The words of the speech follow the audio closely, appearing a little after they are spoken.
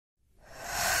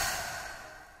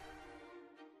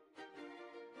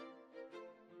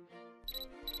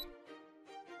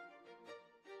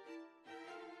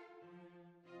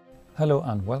Hello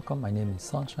and welcome. My name is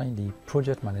Sunshine, the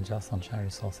Project Manager, Sunshine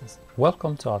Resources.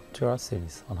 Welcome to our tutorial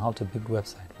series on how to build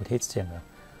website with HTML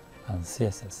and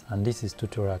CSS, and this is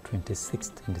tutorial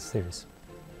 26th in the series.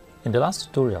 In the last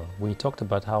tutorial, we talked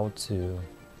about how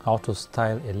to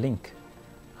style a link,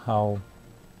 how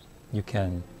you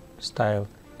can style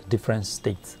the different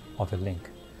states of a link.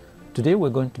 Today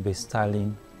we're going to be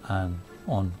styling an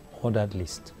unordered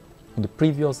list. In the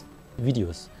previous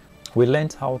videos, we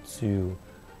learned how to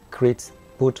create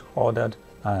both ordered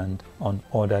and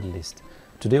unordered list.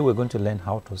 Today we're going to learn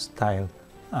how to style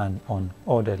an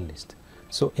unordered list.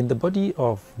 So in the body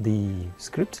of the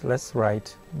script, let's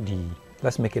make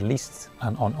a list,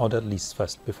 an unordered list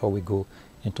first before we go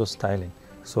into styling.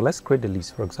 So let's create the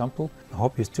list. For example, I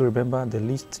hope you still remember the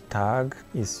list tag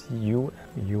is ul,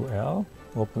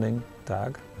 opening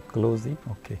tag, close it.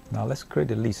 Okay, now let's create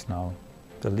the list now.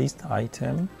 The list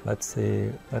item, let's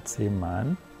say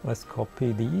man. Let's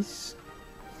copy this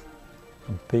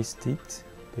and paste it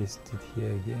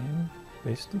here again,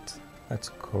 paste it. Let's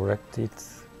correct it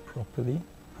properly.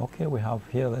 Okay, we have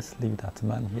here, let's leave that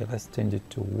man here, let's change it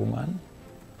to woman.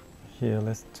 Here,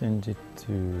 let's change it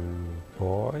to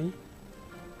boy.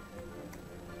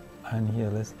 And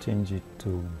here, let's change it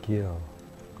to girl.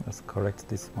 Let's correct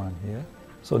this one here.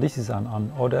 So this is an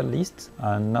unordered list,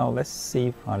 and now let's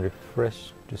save and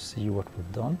refresh to see what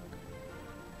we've done.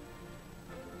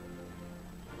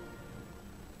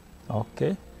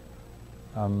 Okay,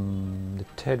 the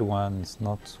third one is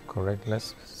not correct.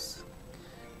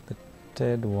 The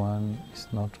third one is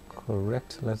not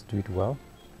correct. Let's do it well.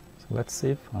 So let's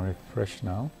save and refresh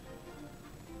now.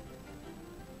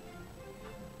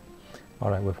 All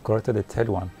right, we've corrected the third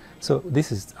one. So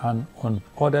this is an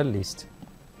unordered list: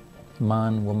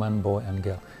 man, woman, boy, and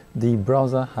girl. The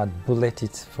browser had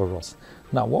bulleted for us.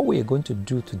 Now what we are going to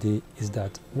do today is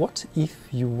that, what if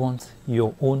you want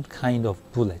your own kind of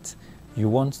bullet? You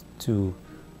want to,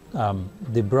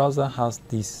 the browser has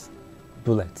these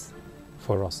bullets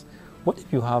for us. What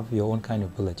if you have your own kind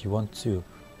of bullet? You want to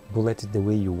bullet it the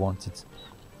way you want it.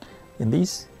 In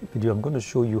this video, I'm going to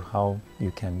show you how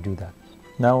you can do that.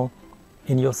 Now,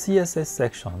 in your CSS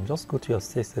section, just go to your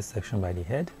CSS section by the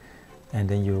head, and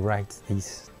then you write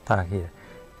this tag here.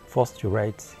 First you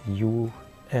write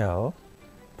ul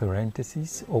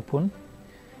parentheses open,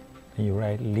 and you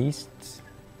write list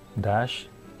dash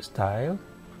style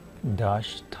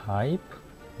dash type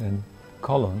and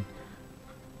colon.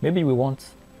 Maybe we want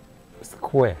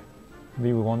square.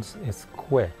 Maybe we want a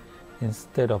square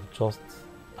instead of just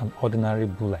an ordinary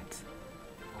bullet.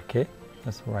 Okay,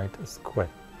 let's write a square.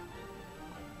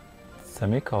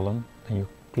 Semicolon, and you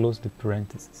close the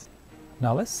parentheses.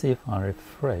 Now let's save and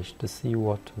refresh to see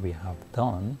what we have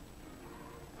done.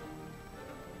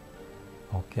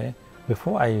 Okay,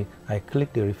 before I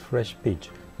click the refresh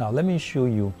page, now let me show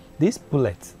you these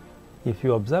bullets. If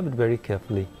you observe it very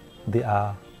carefully, they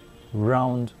are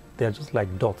round, they are just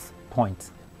like dots,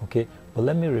 points. Okay, but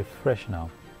let me refresh now.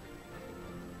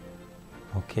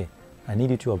 Okay, I need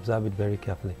you to observe it very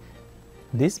carefully.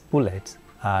 These bullets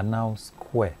are now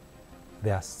square.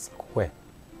 They are square.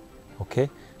 Okay,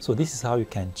 so this is how you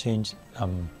can change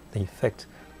the effect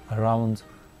around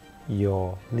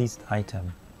your list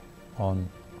item on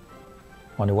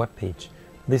a web page.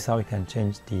 This is how you can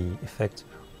change the effect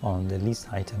on the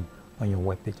list item on your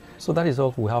web page. So that is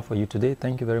all we have for you today.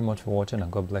 Thank you very much for watching,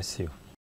 and God bless you.